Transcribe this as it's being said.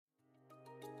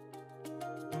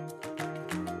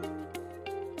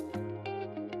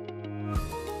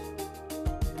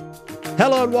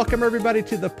Hello and welcome everybody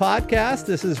to the podcast.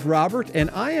 This is Robert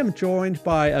and I am joined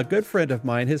by a good friend of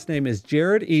mine. His name is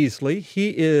Jared Easley.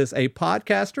 He is a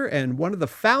podcaster and one of the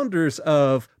founders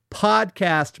of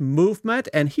Podcast Movement,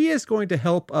 and he is going to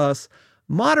help us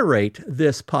moderate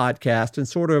this podcast and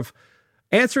sort of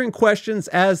answering questions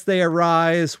as they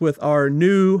arise with our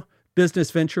new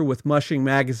business venture with Mushing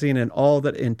Magazine and all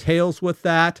that entails with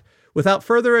that. Without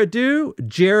further ado,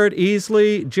 Jared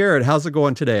Easley. Jared, how's it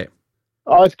going today?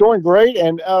 Oh, it's going great.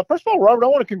 And first of all, Robert, I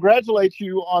want to congratulate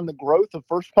you on the growth of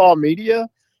First Paw Media.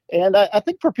 And I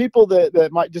think for people that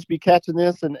might just be catching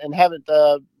this and haven't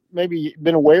maybe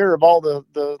been aware of all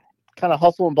the kind of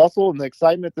hustle and bustle and the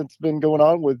excitement that's been going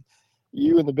on with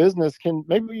you and the business,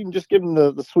 maybe you can just give them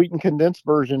the sweet and condensed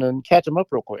version and catch them up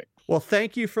real quick. Well,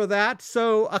 thank you for that.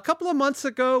 So a couple of months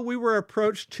ago, we were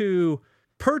approached to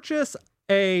purchase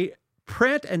a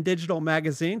print and digital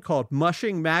magazine called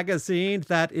Mushing Magazine.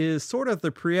 That is sort of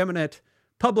the preeminent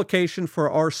publication for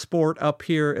our sport up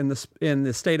here in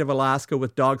the state of Alaska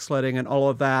with dog sledding and all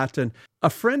of that. And a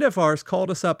friend of ours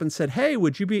called us up and said, "Hey,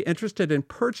 would you be interested in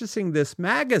purchasing this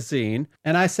magazine?"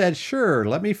 And I said, "Sure,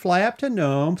 let me fly up to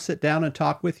Nome, sit down and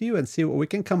talk with you and see what we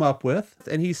can come up with."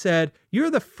 And he said,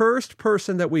 "You're the first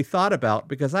person that we thought about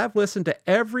because I've listened to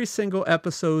every single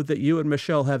episode that you and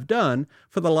Michelle have done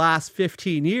for the last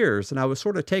 15 years. And I was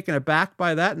sort of taken aback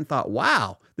by that and thought,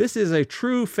 wow, this is a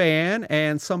true fan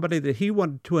and somebody that he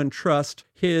wanted to entrust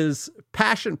his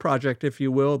passion project, if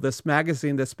you will, this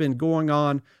magazine that's been going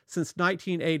on since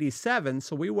 1987.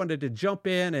 So we wanted to jump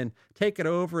in and take it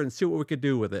over and see what we could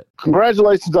do with it."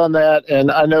 Congratulations on that. And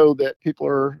I know that people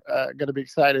are going to be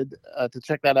excited to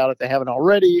check that out if they haven't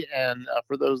already. And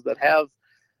for those that have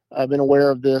been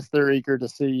aware of this, they're eager to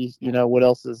see, what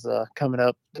else is coming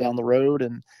up down the road.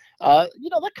 And,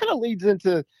 that kind of leads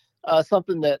into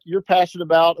something that you're passionate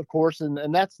about, of course,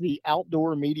 and that's the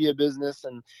outdoor media business.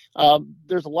 And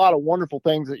there's a lot of wonderful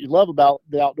things that you love about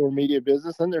the outdoor media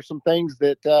business. And there's some things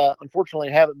that unfortunately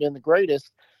haven't been the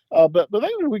greatest. But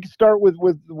maybe we can start with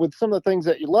some of the things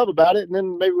that you love about it, and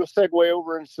then maybe we'll segue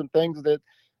over into some things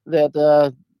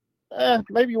that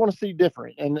maybe you want to see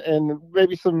different, and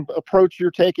maybe some approach you're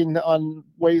taking on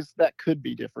ways that could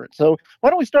be different. So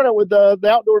why don't we start out with the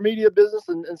outdoor media business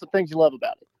and some things you love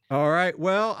about it? All right.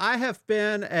 Well, I have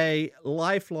been a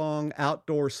lifelong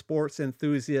outdoor sports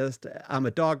enthusiast. I'm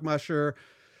a dog musher,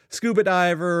 scuba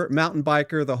diver, mountain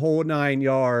biker, the whole 9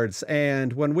 yards.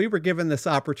 And when we were given this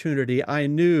opportunity, I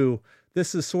knew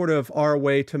this is sort of our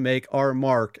way to make our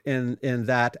mark in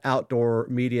that outdoor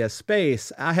media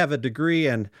space. I have a degree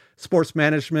in sports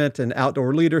management and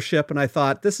outdoor leadership, and I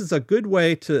thought this is a good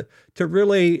way to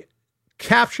really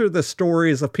capture the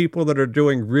stories of people that are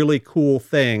doing really cool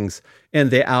things in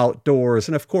the outdoors.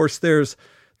 And of course, there's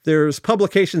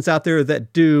publications out there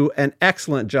that do an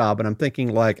excellent job. And I'm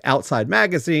thinking like Outside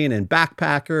Magazine and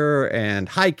Backpacker and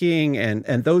Hiking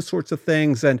and those sorts of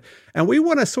things. And we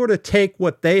want to sort of take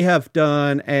what they have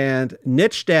done and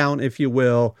niche down, if you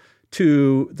will,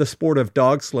 to the sport of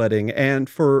dog sledding. And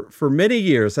for many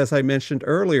years, as I mentioned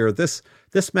earlier, this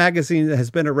magazine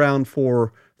has been around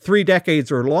for 3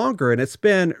 decades or longer, and it's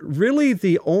been really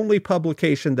the only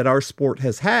publication that our sport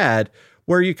has had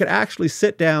where you could actually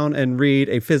sit down and read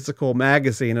a physical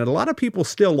magazine. And a lot of people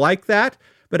still like that.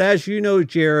 But as you know,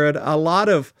 Jared, a lot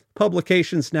of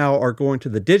publications now are going to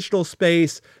the digital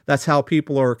space. That's how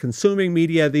people are consuming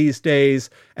media these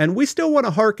days. And we still want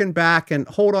to harken back and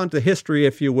hold on to history,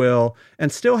 if you will,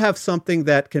 and still have something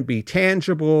that can be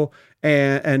tangible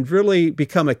and really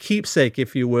become a keepsake,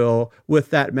 if you will, with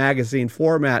that magazine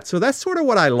format. So that's sort of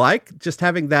what I like, just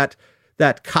having that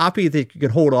copy that you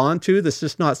can hold on to. That's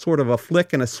just not sort of a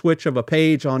flick and a switch of a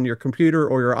page on your computer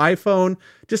or your iPhone,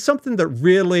 just something that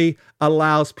really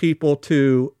allows people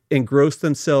to engross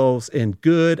themselves in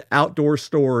good outdoor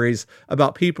stories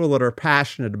about people that are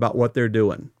passionate about what they're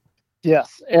doing.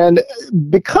 Yes. And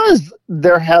because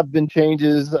there have been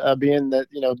changes, being that,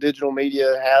 digital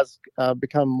media has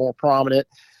become more prominent,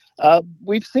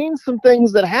 we've seen some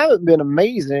things that haven't been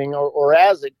amazing or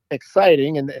as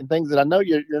exciting, and things that I know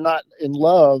you're not in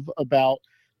love about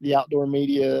the outdoor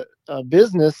media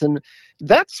business. And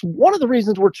that's one of the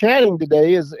reasons we're chatting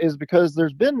today is because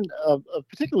there's been a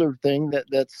particular thing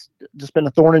that's just been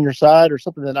a thorn in your side, or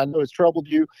something that I know has troubled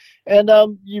you. And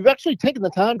you've actually taken the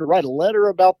time to write a letter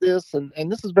about this, and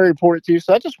this is very important to you.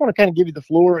 So I just want to kind of give you the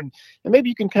floor, and maybe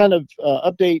you can kind of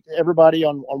update everybody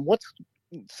on what's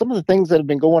some of the things that have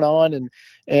been going on,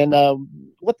 and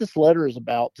what this letter is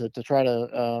about to try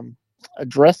to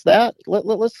address that.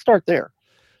 Let's start there.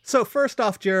 So first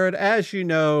off, Jared, as you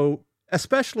know,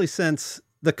 especially since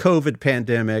the COVID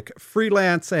pandemic,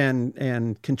 freelance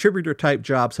and contributor type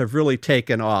jobs have really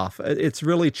taken off. It's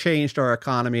really changed our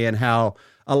economy and how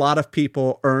a lot of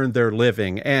people earn their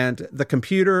living. And the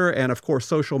computer and, of course,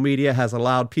 social media has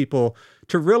allowed people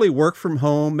to really work from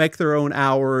home, make their own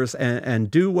hours, and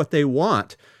do what they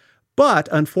want. But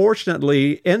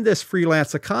unfortunately, in this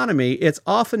freelance economy, it's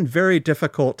often very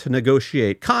difficult to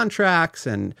negotiate contracts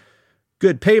and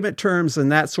good payment terms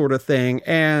and that sort of thing.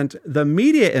 And the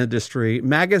media industry,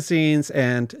 magazines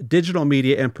and digital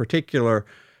media in particular,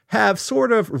 have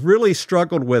sort of really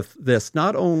struggled with this,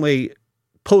 not only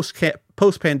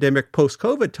post-pandemic,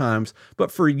 post-COVID times,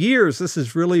 but for years, this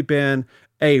has really been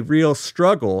a real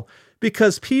struggle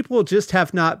because people just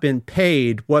have not been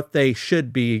paid what they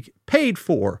should be paid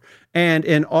for. And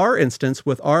in our instance,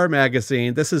 with our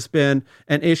magazine, this has been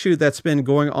an issue that's been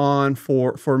going on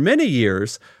for many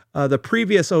years. The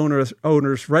previous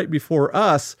owners right before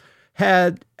us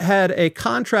had a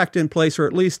contract in place, or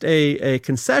at least a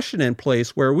concession in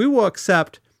place, where we will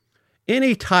accept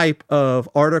any type of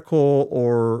article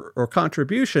or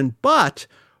contribution, but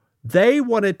they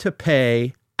wanted to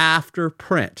pay after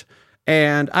print.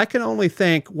 And I can only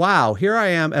think, wow, here I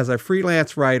am as a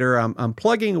freelance writer. I'm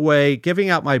plugging away, giving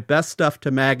out my best stuff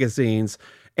to magazines,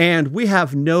 and we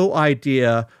have no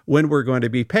idea when we're going to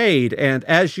be paid. And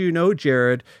as you know,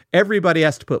 Jared, everybody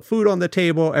has to put food on the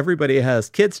table. Everybody has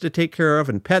kids to take care of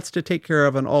and pets to take care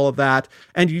of and all of that.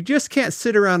 And you just can't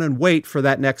sit around and wait for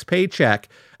that next paycheck.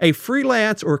 A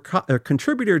freelance or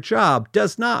contributor job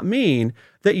does not mean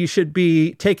that you should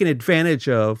be taken advantage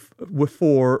of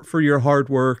for your hard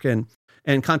work and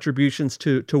contributions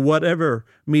to whatever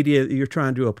media you're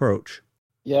trying to approach.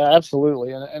 Yeah,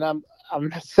 absolutely. And I'm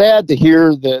sad to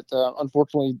hear that,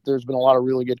 unfortunately, there's been a lot of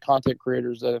really good content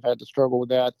creators that have had to struggle with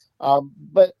that.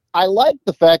 But I like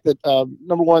the fact that,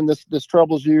 number one, this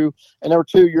troubles you. And number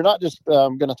two, you're not just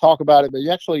going to talk about it, but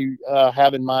you actually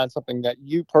have in mind something that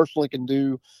you personally can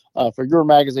do for your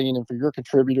magazine and for your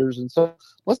contributors. And so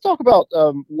let's talk about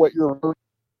what you're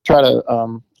trying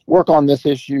to work on this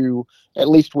issue, at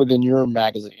least within your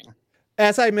magazine.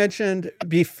 As I mentioned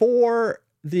before,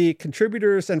 the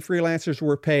contributors and freelancers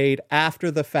were paid after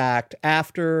the fact,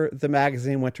 after the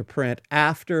magazine went to print,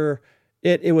 after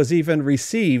it was even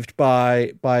received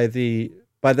by the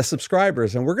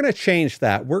subscribers. And we're going to change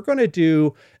that. We're going to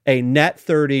do a net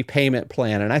 30 payment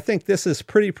plan. And I think this is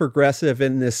pretty progressive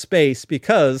in this space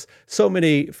because so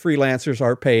many freelancers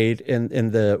are paid in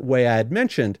the way I had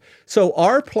mentioned. So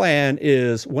our plan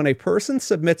is when a person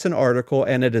submits an article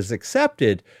and it is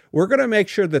accepted, we're going to make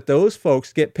sure that those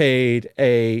folks get paid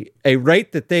a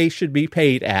rate that they should be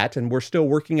paid at. And we're still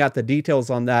working out the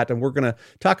details on that. And we're going to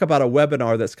talk about a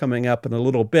webinar that's coming up in a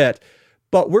little bit.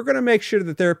 But we're going to make sure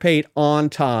that they're paid on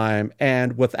time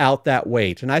and without that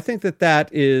wait. And I think that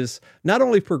is not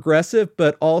only progressive,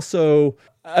 but also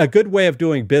a good way of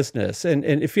doing business. And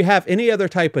if you have any other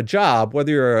type of job,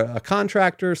 whether you're a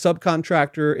contractor,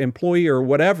 subcontractor, employee, or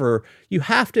whatever, you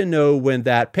have to know when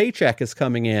that paycheck is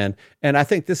coming in. And I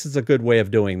think this is a good way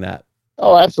of doing that.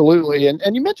 Oh, absolutely. And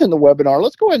you mentioned the webinar.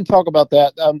 Let's go ahead and talk about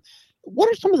that. What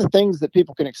are some of the things that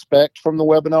people can expect from the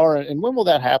webinar, and when will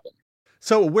that happen?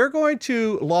 So we're going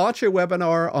to launch a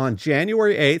webinar on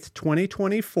January 8th,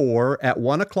 2024 at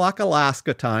 1 o'clock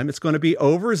Alaska time. It's going to be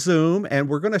over Zoom, and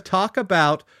we're going to talk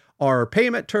about our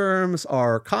payment terms,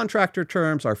 our contractor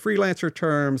terms, our freelancer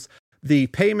terms, the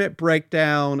payment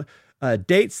breakdown,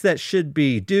 dates that should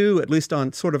be due, at least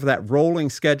on sort of that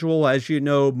rolling schedule. As you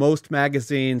know, most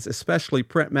magazines, especially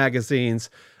print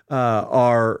magazines,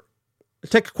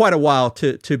 take quite a while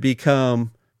to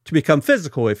become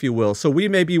physical, if you will. So we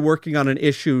may be working on an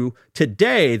issue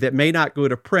today that may not go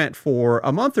to print for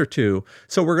a month or two.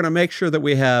 So we're going to make sure that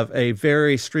we have a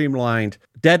very streamlined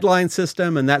deadline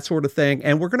system and that sort of thing.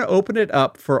 And we're going to open it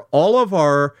up for all of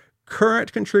our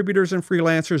current contributors and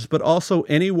freelancers, but also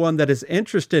anyone that is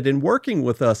interested in working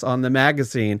with us on the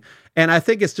magazine. And I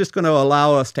think it's just going to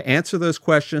allow us to answer those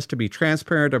questions, to be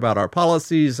transparent about our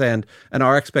policies and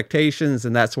our expectations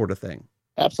and that sort of thing.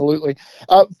 Absolutely.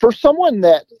 For someone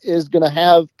that is going to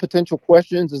have potential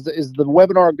questions, is the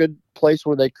webinar a good place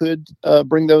where they could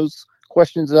bring those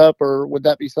questions up, or would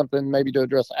that be something maybe to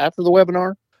address after the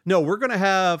webinar? No, we're going to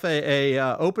have a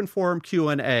open forum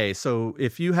Q&A. So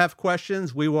if you have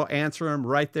questions, we will answer them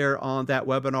right there on that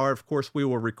webinar. Of course, we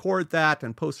will record that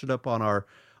and post it up on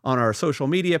our social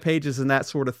media pages and that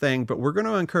sort of thing. But we're going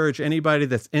to encourage anybody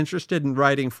that's interested in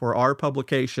writing for our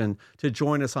publication to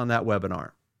join us on that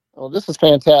webinar. Well, this is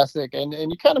fantastic. And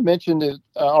you kind of mentioned it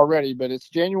already, but it's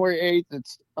January 8th.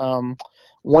 It's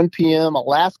 1 p.m.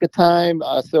 Alaska time.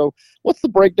 So what's the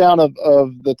breakdown of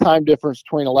the time difference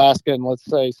between Alaska and, let's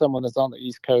say, someone that's on the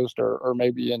East Coast or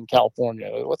maybe in California?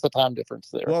 What's the time difference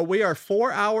there? Well, we are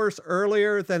 4 hours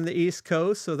earlier than the East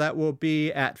Coast, so that will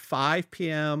be at 5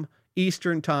 p.m.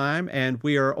 Eastern time, and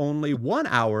we are only 1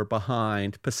 hour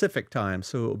behind Pacific time,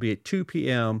 so it will be at 2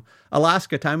 p.m.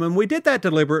 Alaska time. And we did that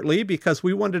deliberately because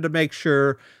we wanted to make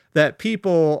sure that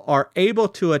people are able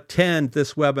to attend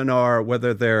this webinar,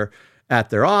 whether they're at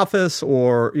their office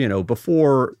or,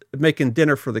 before making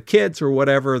dinner for the kids or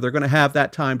whatever. They're going to have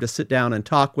that time to sit down and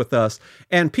talk with us.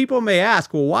 And people may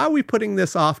ask, well, why are we putting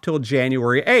this off till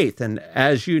January 8th? And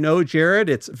as you know, Jared,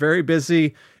 it's very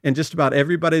busy in just about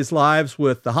everybody's lives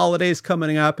with the holidays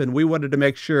coming up. And we wanted to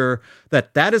make sure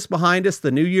that that is behind us.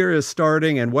 The new year is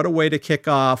starting, and what a way to kick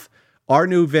off our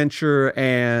new venture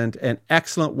and an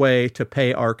excellent way to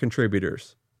pay our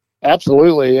contributors.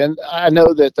 Absolutely. And I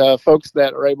know that folks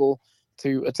that are able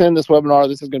to attend this webinar,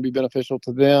 this is going to be beneficial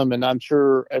to them. And I'm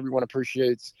sure everyone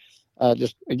appreciates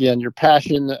just, again, your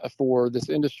passion for this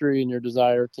industry and your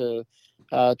desire to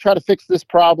try to fix this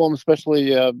problem,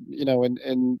 especially,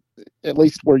 in at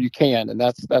least where you can. And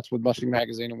that's with Mushing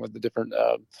Magazine and with the different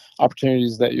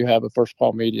opportunities that you have at First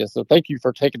Paw Media. So thank you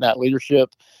for taking that leadership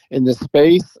in this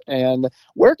space. And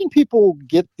where can people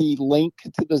get the link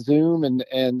to the Zoom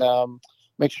and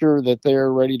make sure that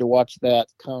they're ready to watch that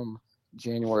come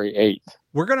January 8th?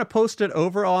 We're going to post it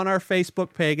over on our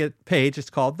Facebook page. It's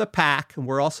called The Pack. And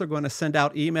we're also going to send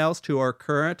out emails to our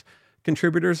current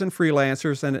contributors and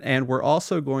freelancers. And we're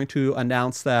also going to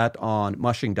announce that on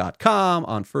mushing.com,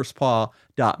 on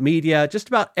firstpaw.media, just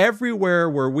about everywhere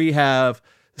where we have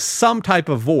some type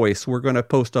of voice. We're going to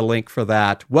post a link for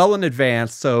that well in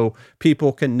advance so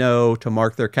people can know to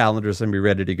mark their calendars and be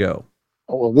ready to go.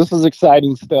 Well, this is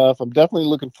exciting stuff. I'm definitely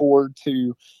looking forward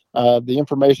to the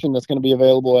information that's going to be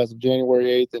available as of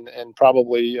January 8th and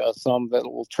probably some that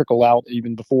will trickle out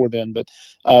even before then. But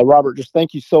Robert, just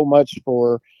thank you so much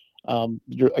for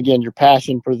your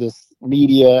passion for this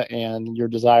media and your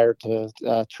desire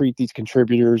to treat these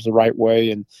contributors the right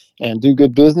way and do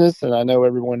good business. And I know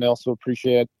everyone else will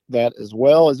appreciate that as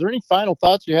well. Is there any final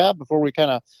thoughts you have before we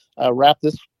kind of wrap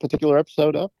this particular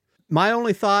episode up? My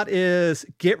only thought is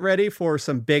get ready for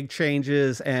some big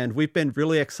changes, and we've been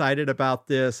really excited about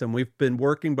this, and we've been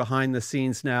working behind the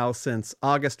scenes now since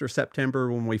August or September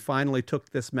when we finally took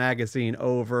this magazine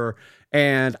over,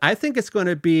 and I think it's going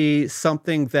to be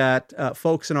something that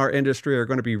folks in our industry are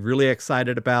going to be really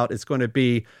excited about. It's going to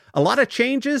be a lot of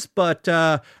changes, but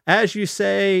as you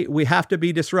say, we have to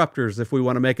be disruptors if we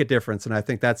want to make a difference, and I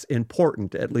think that's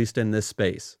important, at least in this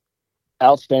space.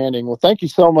 Outstanding. Well, thank you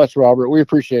so much, Robert. We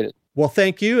appreciate it. Well,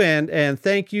 thank you. And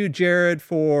thank you, Jared,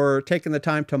 for taking the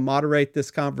time to moderate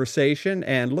this conversation,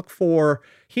 and look for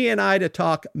he and I to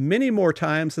talk many more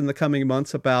times in the coming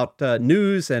months about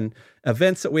news and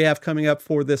events that we have coming up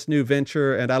for this new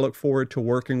venture. And I look forward to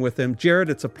working with him. Jared,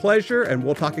 it's a pleasure, and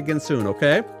we'll talk again soon.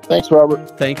 Okay. Thanks,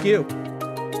 Robert. Thank you.